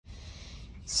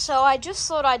So I just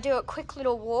thought I'd do a quick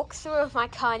little walkthrough of my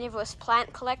carnivorous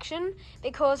plant collection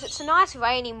because it's a nice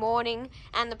rainy morning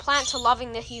and the plants are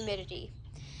loving the humidity.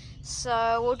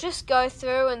 So we'll just go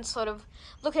through and sort of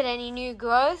look at any new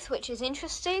growth, which is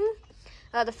interesting.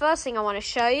 The first thing I want to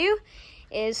show you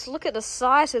is look at the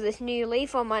size of this new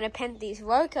leaf on my Nepenthes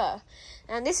roca.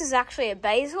 And this is actually a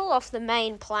basil off the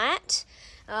main plant.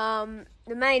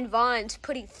 The main vine's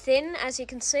pretty thin, as you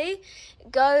can see.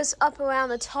 It goes up around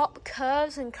the top,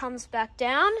 curves and comes back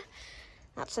down.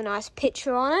 That's a nice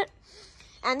picture on it.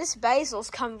 And this basil's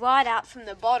come right out from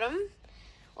the bottom,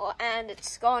 and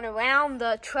it's gone around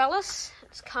the trellis.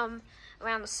 It's come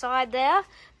around the side there.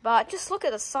 But just look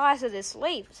at the size of this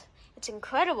leaf. It's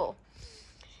incredible.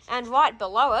 And right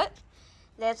below it,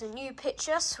 there's a new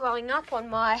picture swelling up on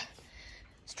my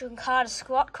Struncata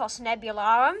squat Cos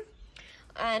nebularum.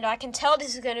 And I can tell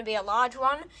this is going to be a large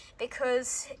one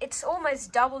because it's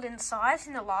almost doubled in size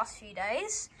in the last few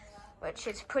days, which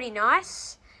is pretty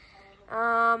nice.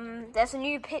 There's a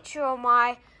new picture on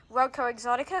my Roca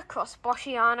exotica Cos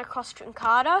Boschiana Cos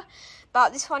Truncata,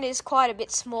 but this one is quite a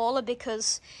bit smaller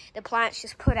because the plant's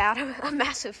just put out a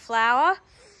massive flower.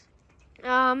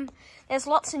 There's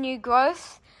lots of new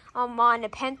growth on my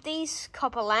Nepenthes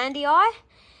Copperlandii.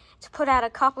 It's put out a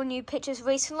couple new pictures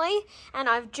recently, and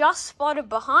I've just spotted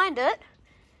behind it,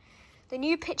 the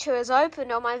new picture is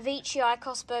opened on my Veitchii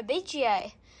Cos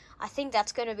Burbigiae. I think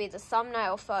that's going to be the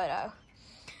thumbnail photo.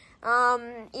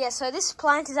 Yeah, so this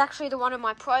plant is actually the one in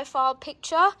my profile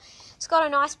picture. It's got a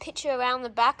nice picture around the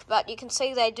back, but you can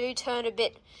see they do turn a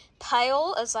bit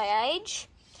pale as they age.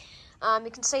 You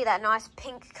can see that nice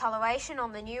pink coloration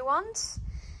on the new ones.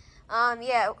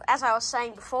 Yeah, as I was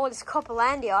saying before, this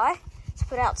Copperlandii, it's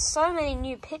put out so many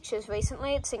new pictures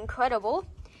recently, it's incredible.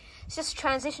 It's just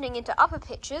transitioning into upper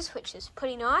pictures, which is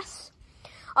pretty nice.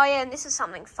 Oh yeah, and this is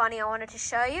something funny I wanted to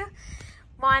show you.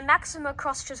 My Maxima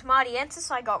Cos Trismartiensis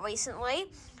I got recently.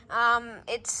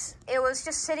 It was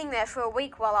just sitting there for a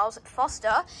week while I was at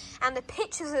Foster, and the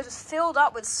pictures are just filled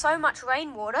up with so much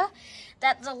rainwater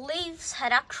that the leaves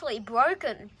had actually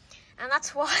broken. And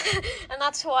that's why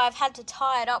I've had to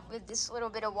tie it up with this little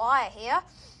bit of wire here.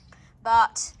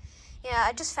 But yeah,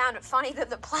 I just found it funny that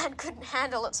the plant couldn't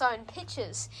handle its own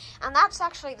pictures. And that's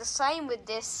actually the same with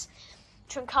this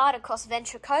Truncata Cos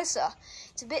ventricosa.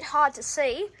 It's a bit hard to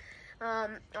see.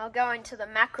 I'll go into the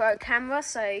macro camera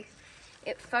so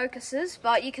it focuses,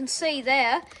 but you can see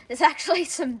there's actually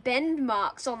some bend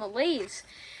marks on the leaves.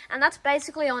 And that's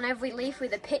basically on every leaf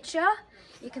with a picture.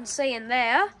 You can see in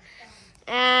there.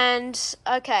 And,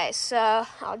 okay, so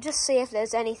I'll just see if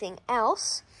there's anything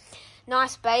else.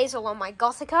 Nice basil on my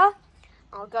Gothica.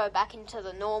 I'll go back into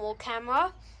the normal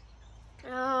camera.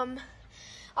 Oh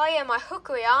yeah, my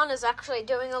Hookeriana's actually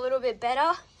doing a little bit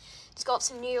better. It's got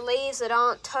some new leaves that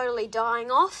aren't totally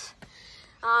dying off.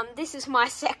 This is my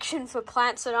section for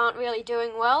plants that aren't really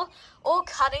doing well. All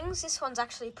cuttings. This one's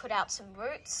actually put out some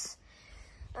roots.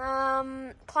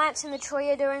 Plants in the tree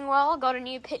are doing well. Got a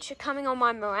new picture coming on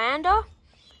my Miranda,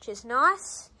 which is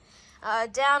nice.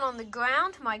 Down on the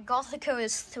ground, my Gothica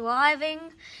is thriving.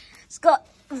 It's got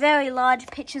very large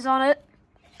pictures on it.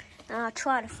 I'll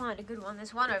try to find a good one.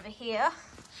 There's one over here.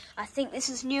 I think this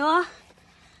is newer.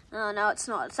 No, it's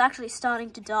not. It's actually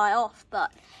starting to die off,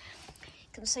 but you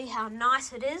can see how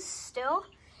nice it is still.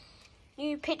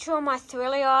 New picture on my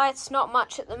Thrillii. It's not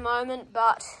much at the moment,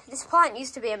 but this plant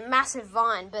used to be a massive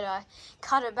vine, but I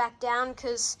cut it back down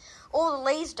because all the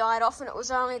leaves died off and it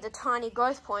was only the tiny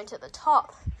growth point at the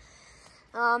top.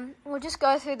 We'll just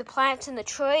go through the plants in the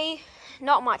tree.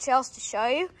 Not much else to show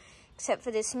you, except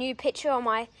for this new picture on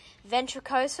my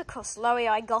ventricosa Cos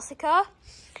Lowii Gothica.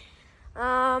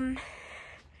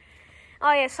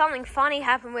 Oh yeah, something funny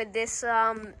happened with this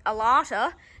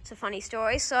alata. It's a funny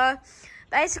story. So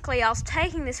basically I was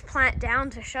taking this plant down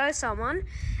to show someone,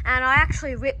 and I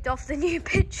actually ripped off the new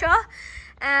picture.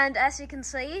 And as you can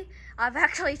see, I've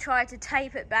actually tried to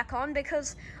tape it back on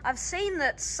because I've seen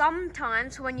that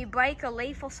sometimes when you break a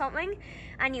leaf or something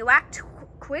and you act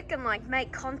quick and like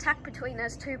make contact between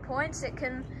those 2 points, it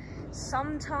can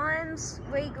sometimes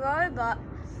regrow, but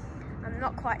I'm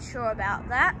not quite sure about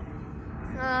that.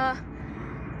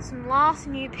 Some last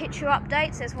new picture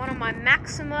updates. There's one on my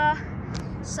Maxima,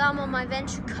 some on my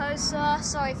ventricosa.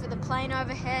 Sorry for the plane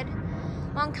overhead.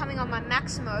 One coming on my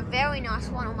Maxima, a very nice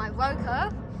one on my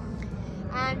Roca.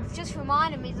 And just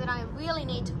reminded me that I really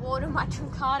need to water my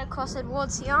Truncata Cos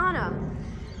Edwardsiana.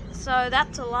 So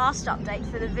that's the last update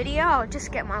for the video. I'll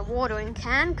just get my watering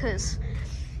can because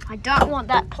I don't want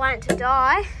that plant to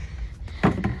die.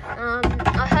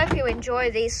 I hope you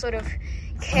enjoy these sort of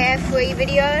carefree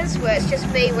videos where it's just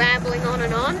me rambling on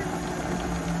and on.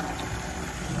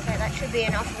 that should be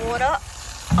enough water.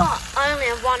 Oh, I only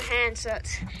have one hand, so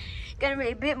it's going to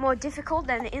be a bit more difficult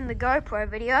than in the GoPro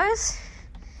videos.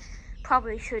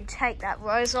 Probably should take that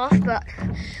rose off, but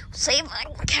we'll see if I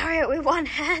can carry it with one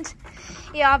hand.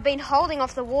 Yeah, I've been holding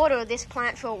off the water of this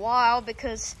plant for a while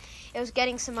because it was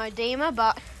getting some edema,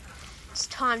 but it's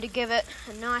time to give it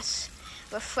a nice,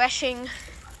 refreshing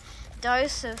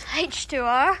dose of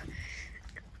H2O.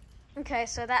 Okay,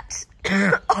 so that's...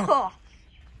 oh,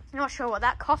 not sure what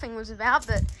that coughing was about,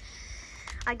 but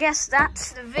I guess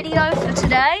that's the video for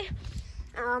today.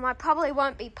 I probably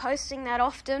won't be posting that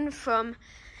often from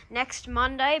next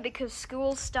Monday because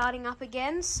school's starting up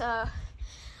again, so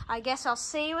I guess I'll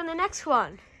see you in the next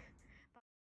one.